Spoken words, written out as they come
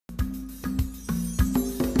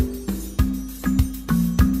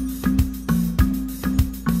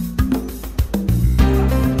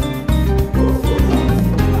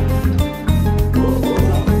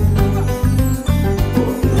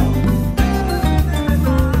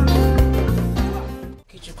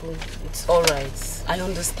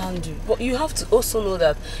understand you. But you have to also know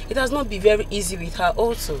that it has not been very easy with her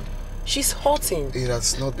also. She's hurting. It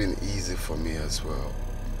has not been easy for me as well.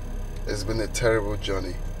 It's been a terrible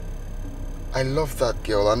journey. I love that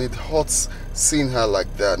girl and it hurts seeing her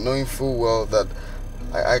like that, knowing full well that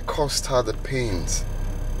I caused her the pains.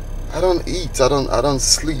 I don't eat, I don't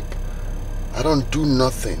sleep. I don't do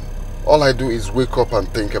nothing. All I do is wake up and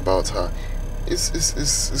think about her.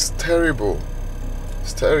 It's terrible.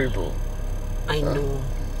 It's terrible. I know.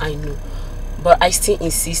 But I still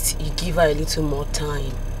insist you give her a little more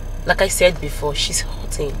time. Like I said before, she's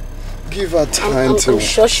hurting. Give her time I'm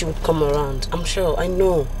sure she would come around. I'm sure, I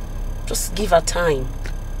know. Just give her time.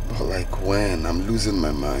 But like when? I'm losing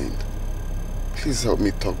my mind. Please help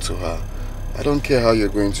me talk to her. I don't care how you're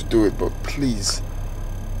going to do it, but please.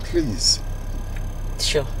 Please.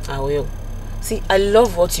 Sure, I will. See, I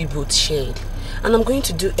love what you both shared. And I'm going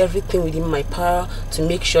to do everything within my power to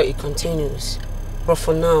make sure it continues. But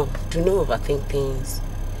for now, do not overthink things.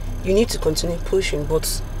 You need to continue pushing,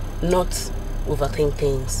 but not overthink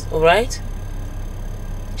things. Alright?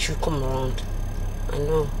 She'll come around. I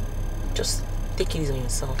know. Just take it easy on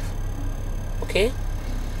yourself. Okay?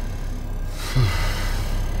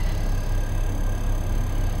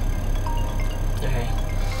 Alright.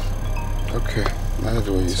 Okay. I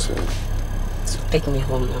do what you said. So take me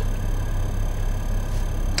home now.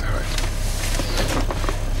 Alright.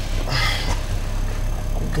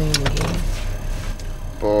 I'm going again.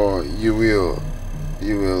 But you will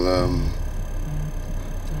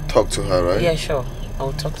talk to her, right? Yeah, sure.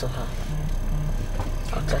 I'll talk to her.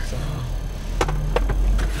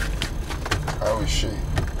 How is she?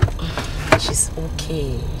 She's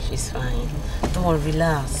okay. She's fine. Don't worry,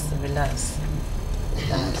 relax.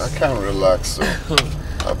 I can't relax, so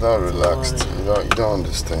I've not relaxed. You don't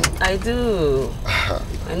understand. I do.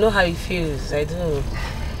 I know how it feels. I do.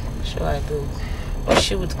 Sure I do. But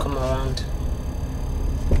she would come around.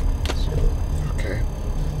 Okay.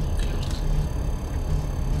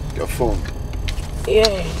 Your phone?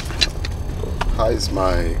 Yeah. How is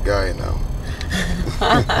my guy now?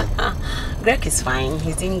 Greg is fine.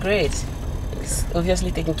 He's doing great. He's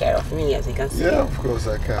obviously taking care of me, as you can see. Yeah, of course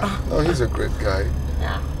I can. No, he's a great guy.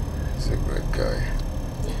 Yeah. He's a great guy.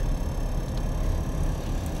 Yeah.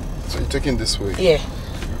 So you're taking this way? Yeah.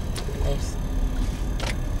 Yes.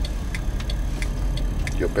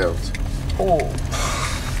 Your belt? Oh.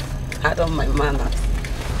 I don't mind manners.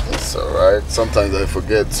 It's alright. Sometimes I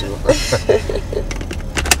forget to.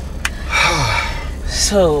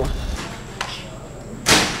 So.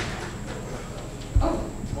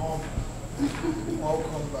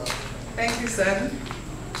 Welcome back. Thank you, son.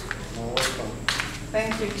 Welcome.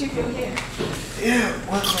 Thank you. Chief, you're here. Yeah,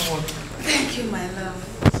 welcome. Thank you, my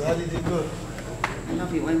love. So how did it go? I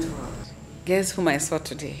love you went well. Guess whom I saw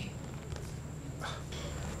today?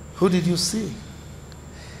 Who did you see?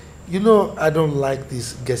 You know, I don't like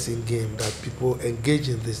this guessing game that people engage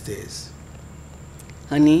in these days.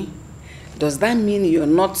 Honey, does that mean you're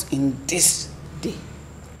not in this day?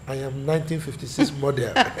 I am 1956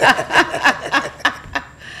 model.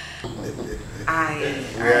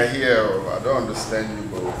 We are here. I don't understand you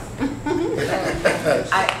both.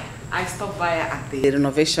 I stopped by at the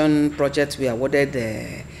renovation project we awarded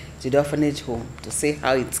to the orphanage home to see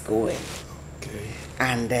how it's going. Okay.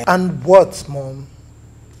 And what, Mom?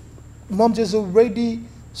 Mom, there's already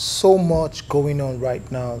so much going on right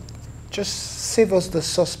now. Just save us the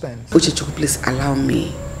suspense. Uchichuku, please allow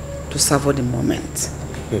me to savor the moment.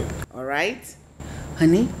 All right?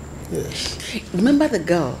 Honey? Yes. Remember the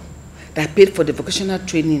girl that paid for the vocational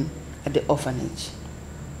training at the orphanage?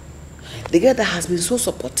 The girl that has been so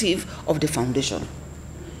supportive of the foundation,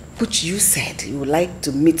 which you said you would like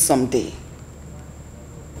to meet someday.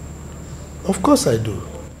 Of course I do.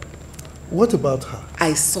 What about her?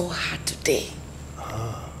 I saw her today.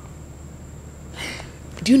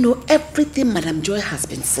 Do you know everything Madam Joy has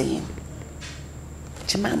been saying?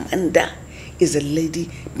 Chimamanda is a lady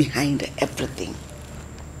behind everything.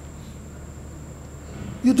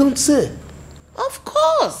 You don't say. Of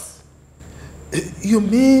course. You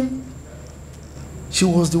mean she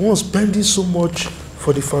was the one spending so much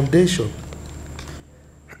for the foundation?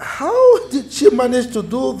 How did she manage to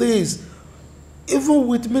do this, even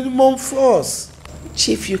with minimum force?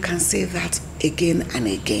 Chief, you can say that again and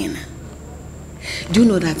again. Do you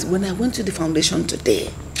know that when I went to the foundation today,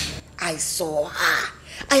 I saw her.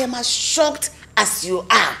 I am as shocked as you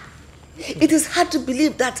are. It is hard to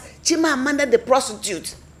believe that Chimamanda the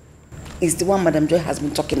prostitute is the one Madam Joy has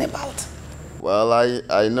been talking about. Well,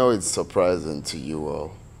 I know it's surprising to you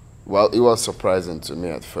all. Well, it was surprising to me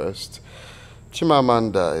at first.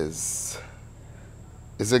 Chimamanda is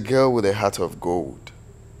is a girl with a heart of gold.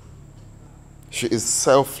 She is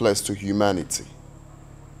selfless to humanity.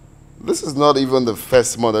 This is not even the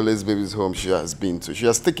first motherless baby's home she has been to. She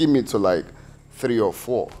has taken me to like 3 or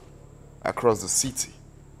 4 across the city.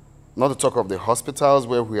 Not to talk of the hospitals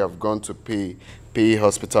where we have gone to pay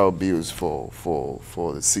hospital bills for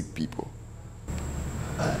the sick people.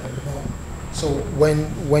 So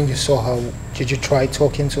when you saw her, did you try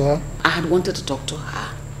talking to her? I had wanted to talk to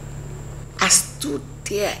her. I stood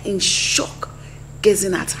there in shock,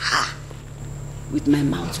 gazing at her with my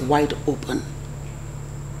mouth wide open.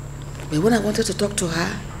 But when I wanted to talk to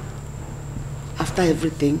her, after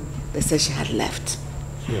everything, they said she had left.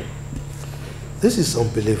 This is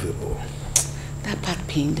unbelievable. That part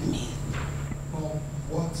pained me.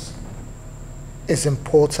 What is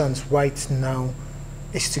important right now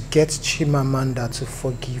is to get Chimamanda to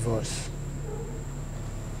forgive us.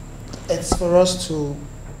 It's for us to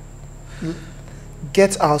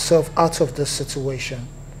get ourselves out of this situation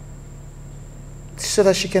so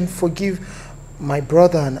that she can forgive my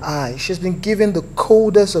brother and I. She's been given the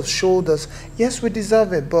coldest of shoulders. Yes, we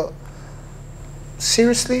deserve it, but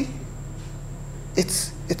seriously,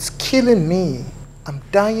 it's killing me. I'm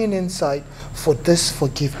dying inside for this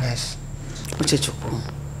forgiveness.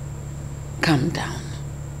 Uchechukwu, calm down.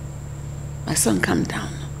 My son, calm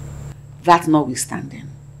down. That notwithstanding,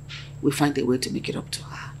 we'll find a way to make it up to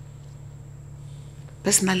her.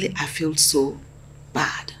 Personally, I feel so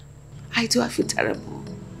bad. I feel terrible.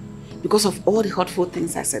 Because of all the hurtful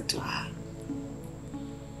things I said to her.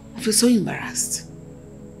 I feel so embarrassed.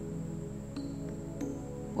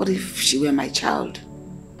 What if she were my child?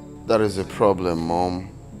 That is a problem, Mom.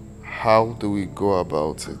 How do we go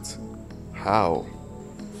about it? How?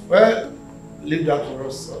 Well, leave that for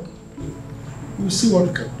us, son. We'll see what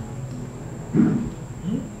we can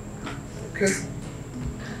do. Okay.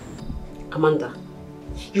 Amanda,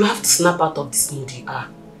 you have to snap out of this mood you are.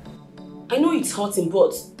 I know it's hurting,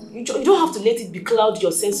 but you don't have to let it becloud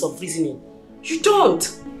your sense of reasoning. You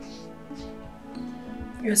don't.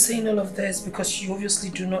 You're saying all of this because you obviously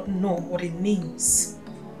do not know what it means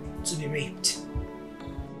to be raped.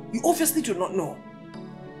 You obviously do not know.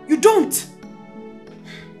 You don't.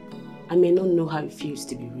 I may not know how it feels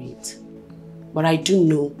to be raped, but I do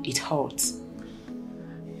know it hurts.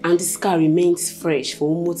 And this scar remains fresh for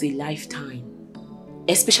almost a lifetime,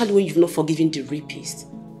 especially when you've not forgiven the rapist.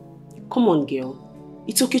 Come on, girl.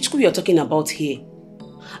 It's Okechukwu you're talking about here.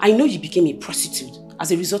 I know you became a prostitute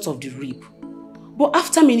as a result of the rape. But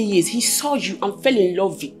after many years, he saw you and fell in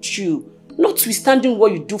love with you, notwithstanding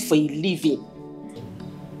what you do for a living.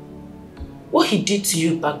 What he did to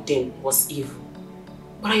you back then was evil.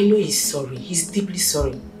 But I know he's sorry. He's deeply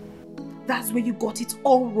sorry. That's where you got it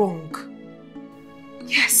all wrong.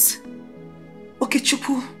 Yes.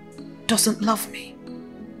 Okechukwu doesn't love me.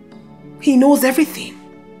 He knows everything.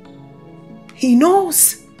 He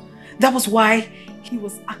knows. That was why he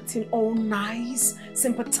was acting all nice,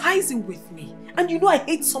 sympathizing with me. And you know I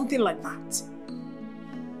hate something like that.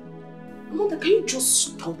 Amanda, can you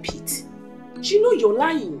just stop it? You know you're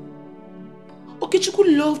lying.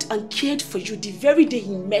 Okechukwu loved and cared for you the very day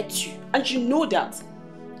he met you. And you know that.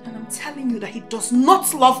 And I'm telling you that he does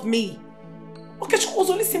not love me. Okechukwu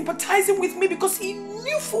was only sympathizing with me because he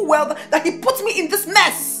knew full well that he put me in this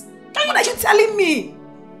mess. What are you telling me?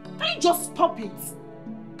 Can you just stop it?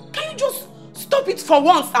 Can you just stop it for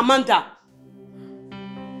once, Amanda?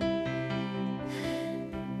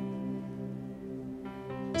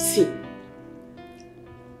 See,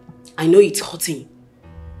 I know it's hurting.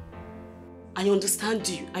 I understand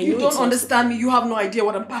you. I know you don't understand me. You have no idea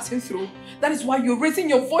what I'm passing through. That is why you're raising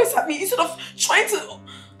your voice at me instead of trying to...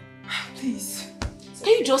 Please.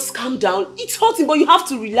 Can you just calm down? It's hurting, but you have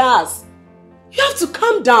to relax. You have to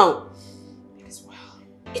calm down. It is well.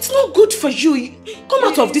 It's not good for you. Come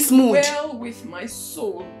out of this mood. It is well with my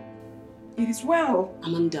soul. It is well.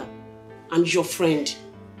 Amanda, I'm your friend.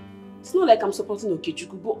 It's not like I'm supporting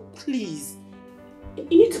Okechukwu, but please, you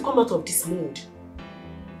need to come out of this mood.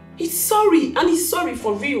 He's sorry, and he's sorry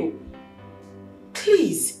for real.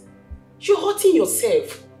 Please, you're hurting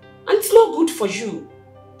yourself, and it's not good for you.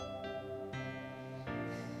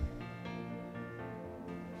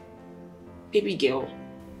 Baby girl.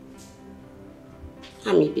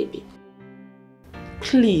 Ami, baby.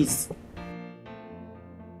 Please.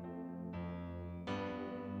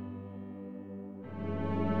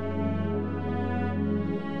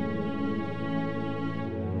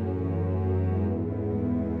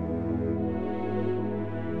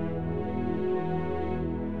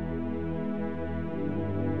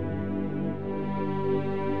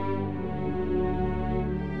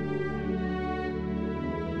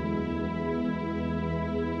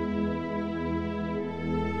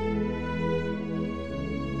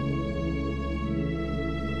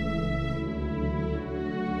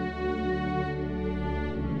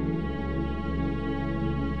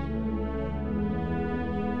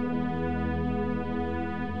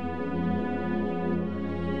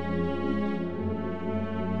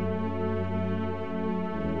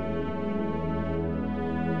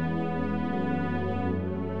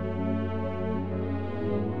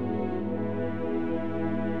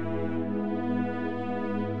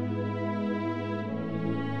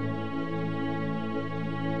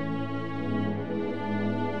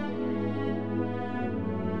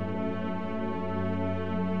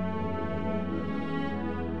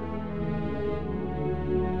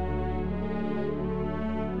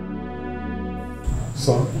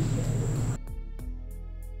 Son?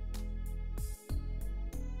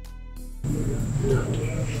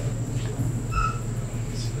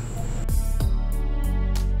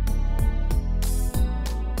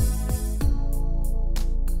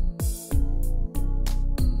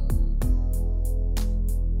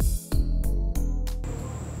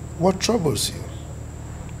 What troubles you?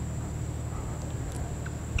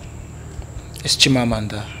 It's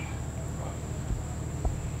Chimamanda.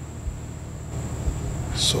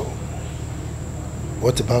 So,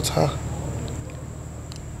 what about her?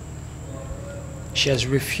 She has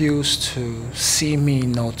refused to see me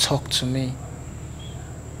nor talk to me.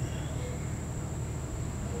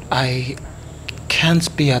 I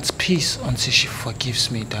can't be at peace until she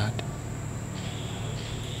forgives me, Dad.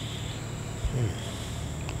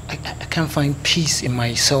 I can't find peace in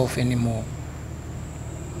myself anymore.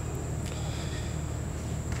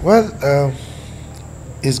 Well,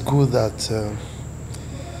 it's good that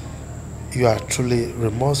you are truly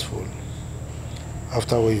remorseful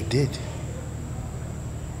after what you did.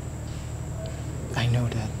 I know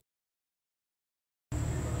that.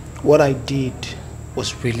 What I did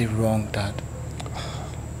was really wrong, Dad.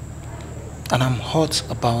 And I'm hurt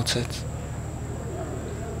about it.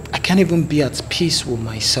 I can't even be at peace with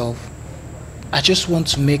myself. I just want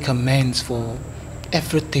to make amends for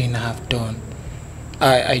everything I've done.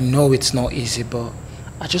 I know it's not easy, but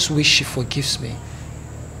I just wish she forgives me.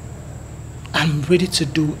 I'm ready to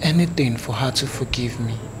do anything for her to forgive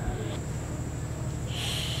me.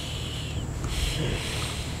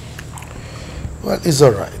 Well, it's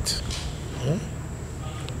alright.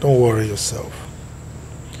 Don't worry yourself.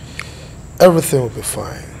 Everything will be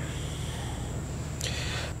fine.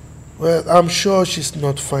 Well, I'm sure she's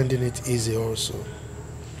not finding it easy also,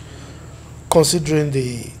 considering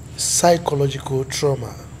the psychological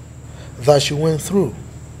trauma that she went through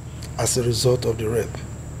as a result of the rape.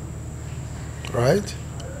 Right?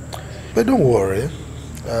 But don't worry.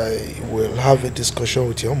 I will have a discussion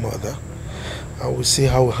with your mother and we'll see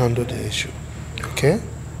how we handle the issue. Okay?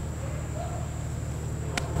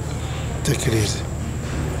 Take it easy.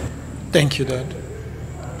 Thank you, Dad.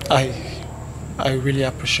 I really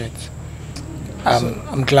appreciate it.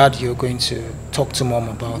 I'm glad you're going to talk to Mom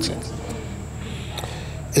about it.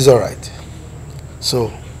 It's alright.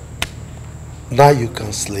 So, now you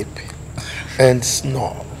can sleep and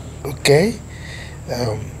snore, okay?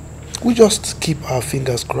 We just keep our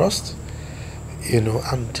fingers crossed, you know,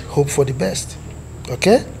 and hope for the best,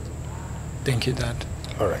 okay? Thank you, Dad.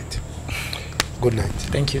 Alright. Good night.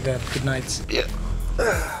 Thank you, Dad. Good night. Yeah.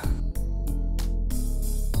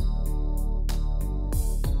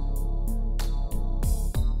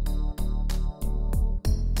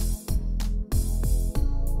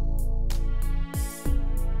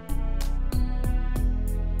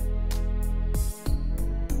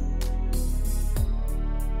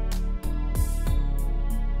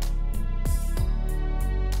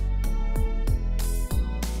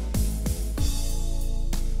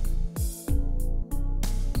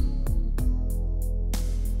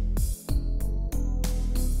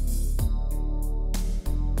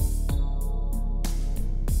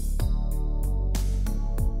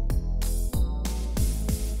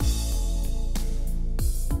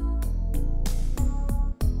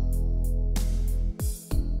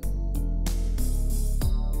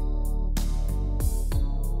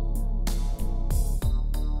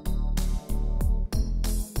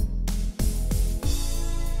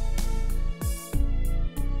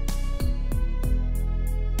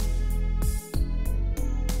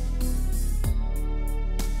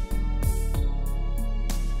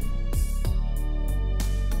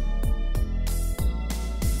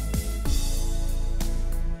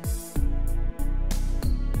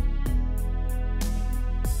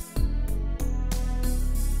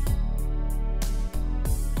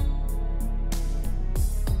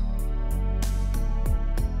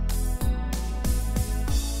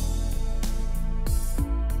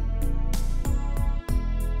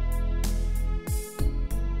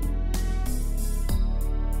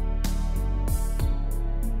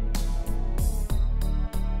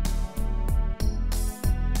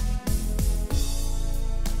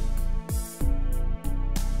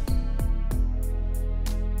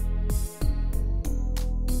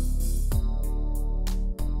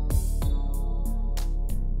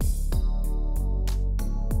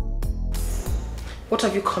 What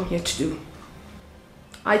have you come here to do?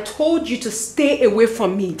 I told you to stay away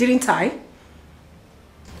from me, didn't I?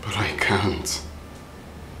 But I can't.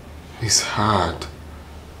 It's hard.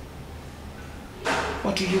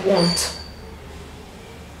 What do you want?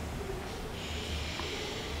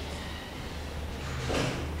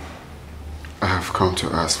 I have come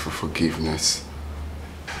to ask for forgiveness.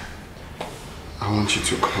 I want you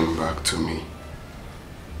to come back to me.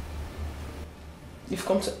 You've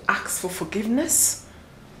come to ask for forgiveness?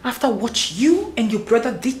 After what you and your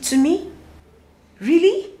brother did to me?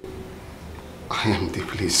 Really? I am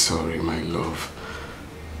deeply sorry, my love.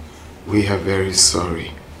 We are very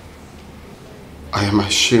sorry. I am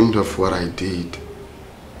ashamed of what I did.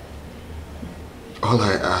 All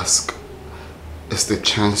I ask is the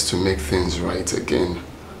chance to make things right again.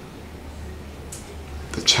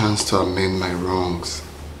 The chance to amend my wrongs.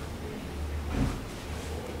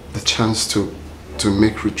 The chance to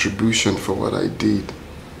make retribution for what I did.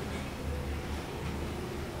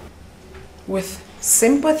 With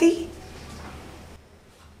sympathy?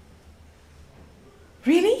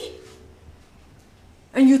 Really?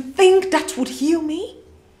 And you think that would heal me?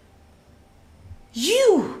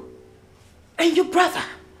 You and your brother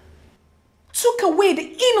took away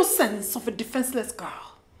the innocence of a defenseless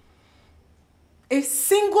girl. A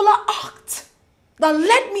singular act that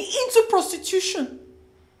led me into prostitution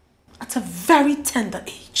at a very tender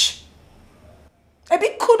age. A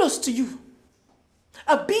big kudos to you.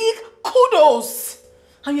 A big kudos.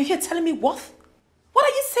 And you're here telling me what? What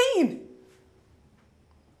are you saying?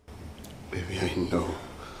 Baby, I know.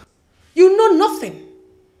 You know nothing.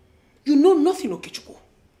 You know nothing, Okechukwu.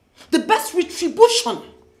 The best retribution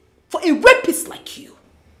for a rapist like you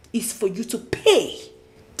is for you to pay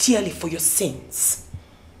dearly for your sins.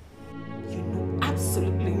 You know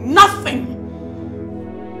absolutely nothing.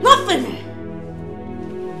 Nothing.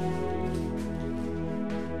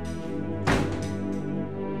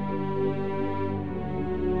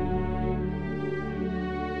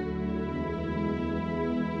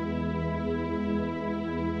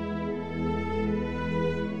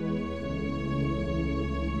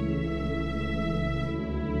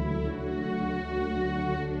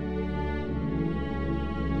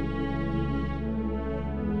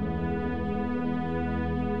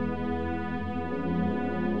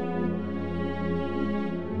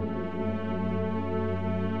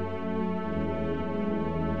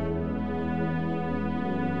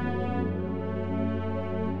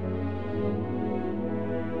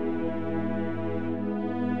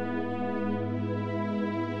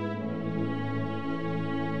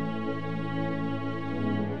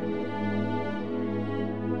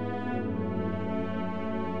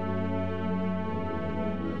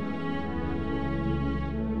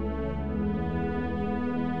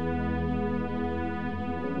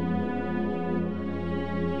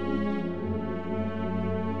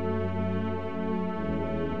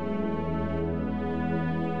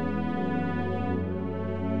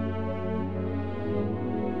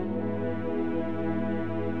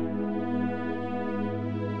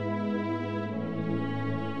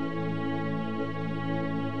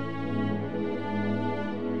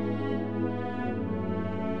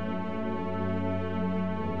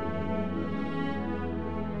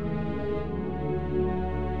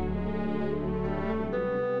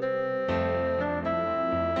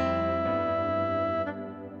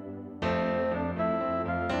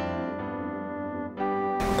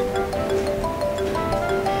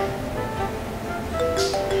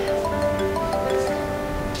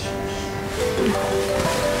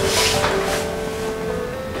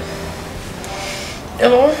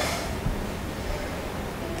 Hello?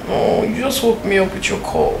 Oh, you just woke me up with your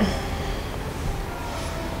call.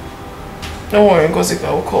 Don't worry, Ngozika,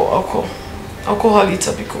 I'll call her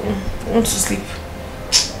later because I want to sleep.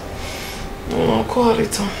 No, I'll call her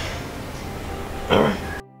later. Alright.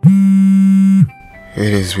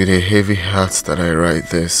 It is with a heavy heart that I write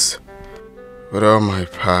this. With all my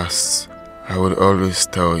past, I would always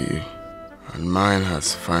tell you, and mine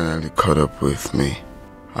has finally caught up with me.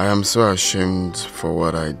 I am so ashamed for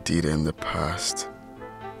what I did in the past.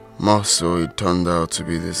 More so, it turned out to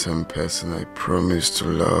be the same person I promised to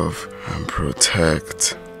love and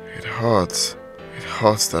protect. It hurts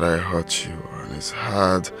that I hurt you, and it's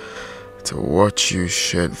hard to watch you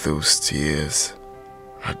shed those tears.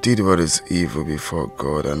 I did what is evil before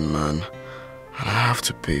God and man, and I have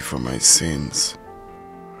to pay for my sins.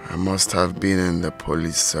 I must have been in the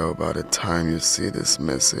police cell by the time you see this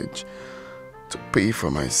message to pay for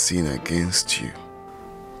my sin against you.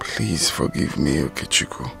 Please forgive me,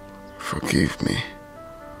 Okechukwu. Forgive me.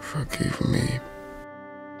 Forgive me.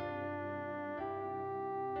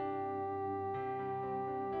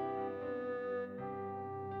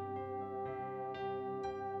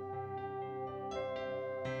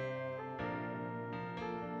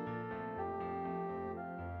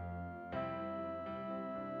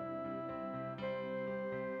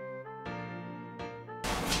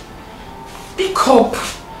 Pick up.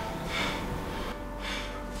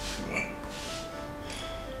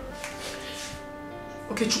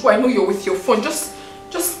 Okay, Chukwu, I know you're with your phone. Just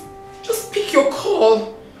pick your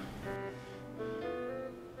call.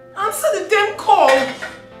 Answer the damn call.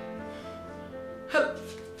 Hello.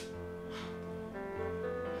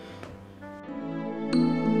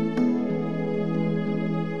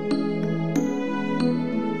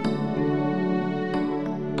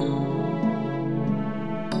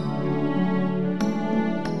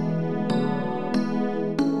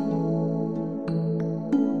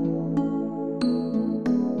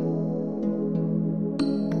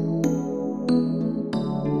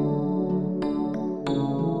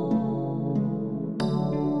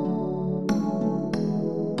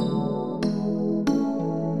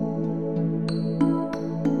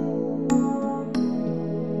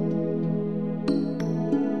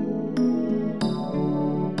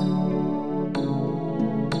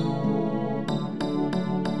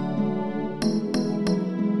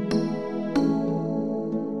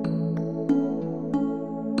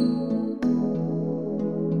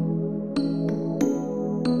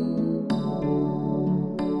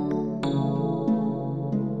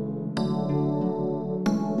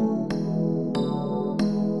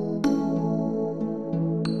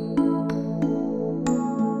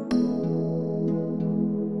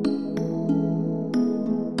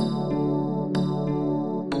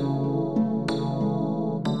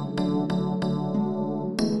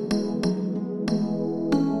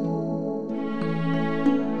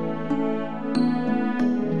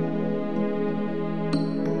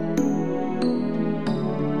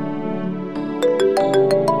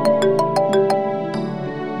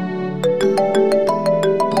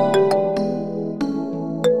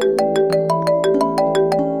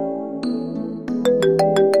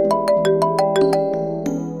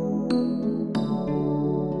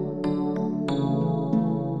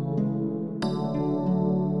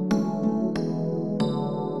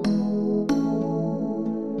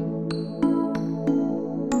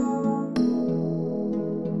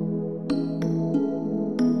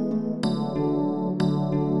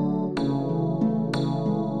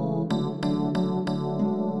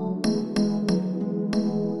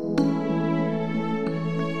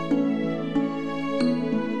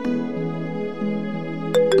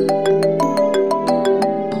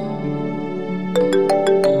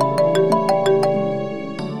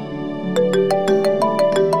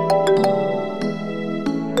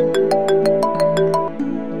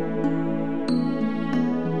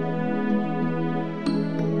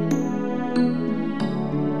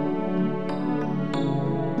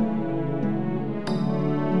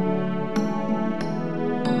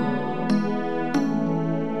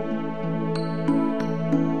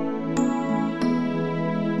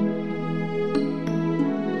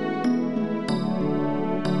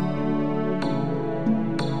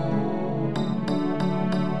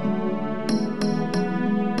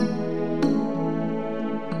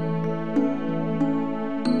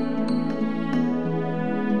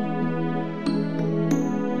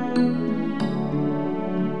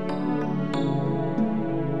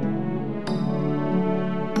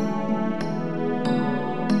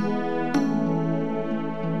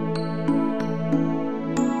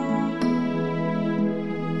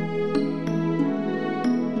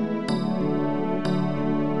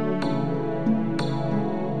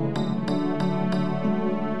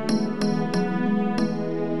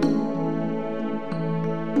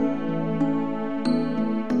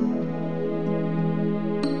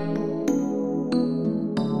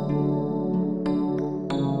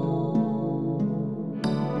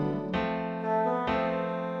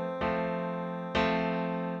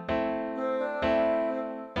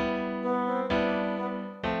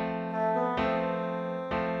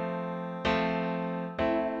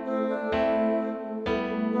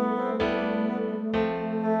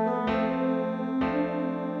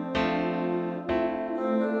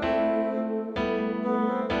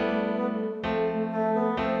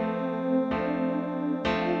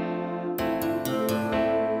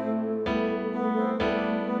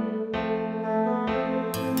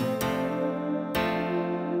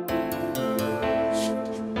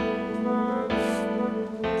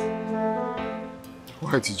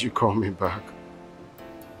 Why did you call me back?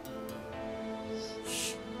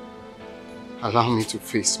 Allow me to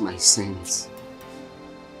face my sins.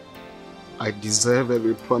 I deserve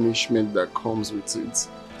every punishment that comes with it.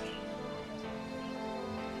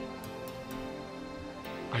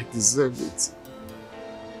 I deserve it.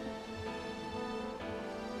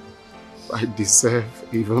 I deserve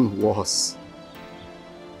even worse.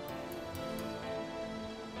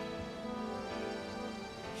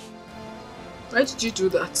 Why did you do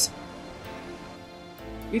that?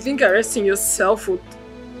 You think arresting yourself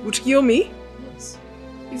would kill me? Yes.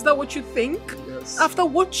 Is that what you think? Yes. After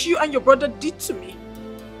what you and your brother did to me?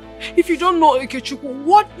 If you don't know, Ikechukwu,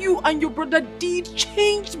 what you and your brother did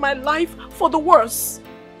changed my life for the worse.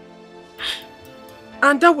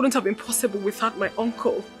 And that wouldn't have been possible without my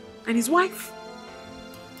uncle and his wife.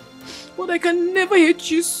 But I can never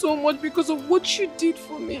hate you so much because of what you did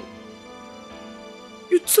for me.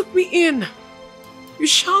 You took me in. You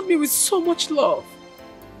showered me with so much love.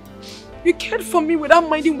 You cared for me without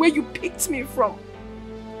minding where you picked me from.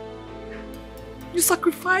 You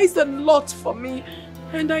sacrificed a lot for me,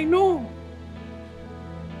 and I know.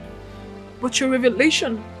 But your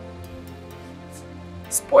revelation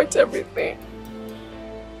spoiled everything.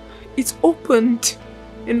 It opened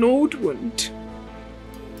an old wound.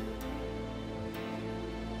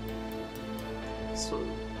 So,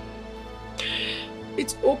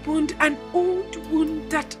 it opened an old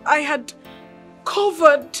wound that I had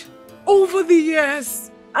covered over the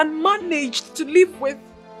years and managed to live with.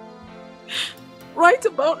 Right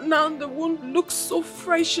about now, the wound looks so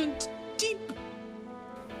fresh and deep.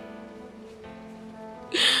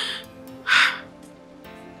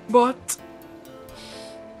 But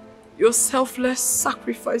your selfless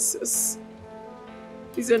sacrifices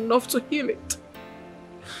is enough to heal it.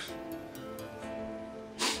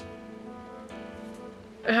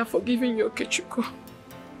 I have forgiven you, Ikechukwu.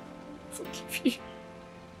 Forgive you.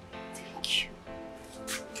 Thank you.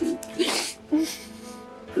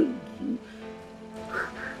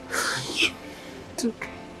 It's okay.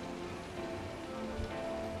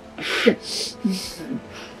 It's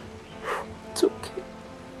okay.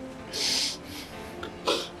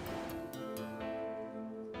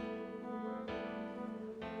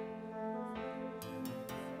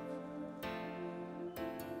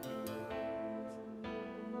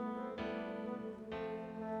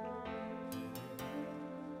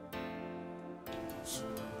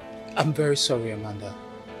 I'm very sorry, Amanda,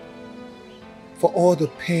 for all the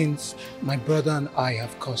pains my brother and I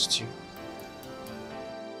have caused you.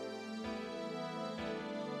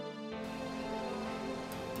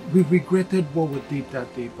 We regretted what we did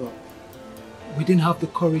that day, but we didn't have the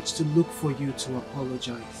courage to look for you to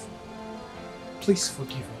apologize. Please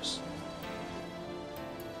forgive us.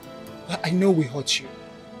 I know we hurt you.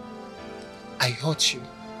 I hurt you.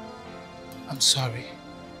 I'm sorry.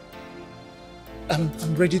 I'm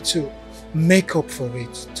ready to make up for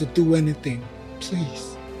it, to do anything.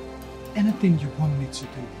 Please. Anything you want me to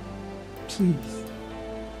do. Please.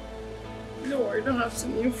 No, you don't have to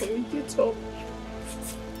kneel for me. Get up.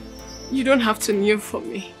 You don't have to kneel for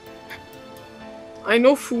me. I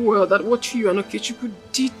know full well that what you and Ikechukwu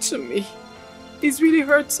did to me is really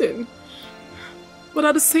hurting. But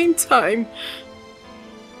at the same time,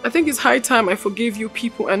 I think it's high time I forgave you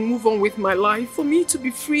people and move on with my life for me to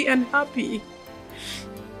be free and happy.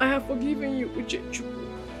 I have forgiven you, Ikechukwu.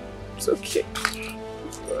 It's okay.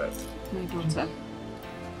 My daughter,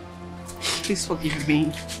 please forgive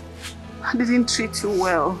me. I didn't treat you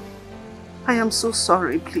well. I am so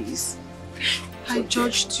sorry, please. I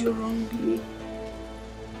judged you wrongly.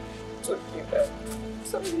 It's okay, babe.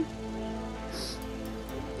 Sorry.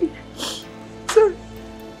 Sorry.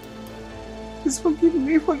 Please forgive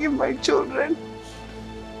me, forgive my children.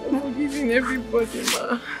 I'm forgiving everybody,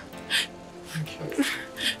 ma. Thank you.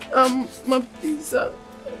 Ma, please,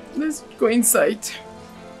 let's go inside.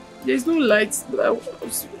 There's no lights, but I'll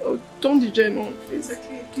turn the gen on. It's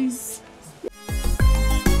okay, please.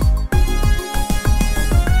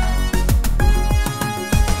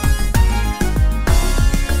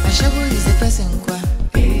 Ashabu is a person kwa.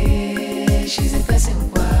 Hey, she's a person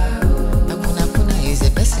kwa. Akuna is a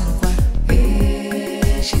person kwa.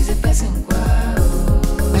 Hey, she's a person kwa.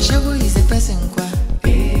 Ashabu is a person kwa.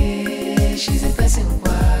 Hey, she's a person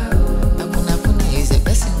kwa. Akuna is a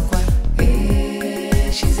person kwa.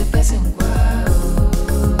 Hey, she's a person kwa.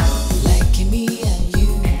 Like me and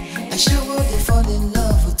you, Ashabu they fall in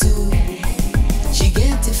love too. She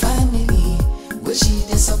get a family where she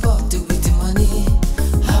dey support with the money.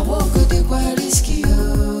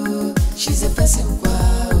 She's a person kwa.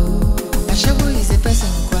 Ashabu is a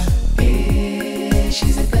person kwa.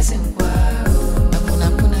 She's a person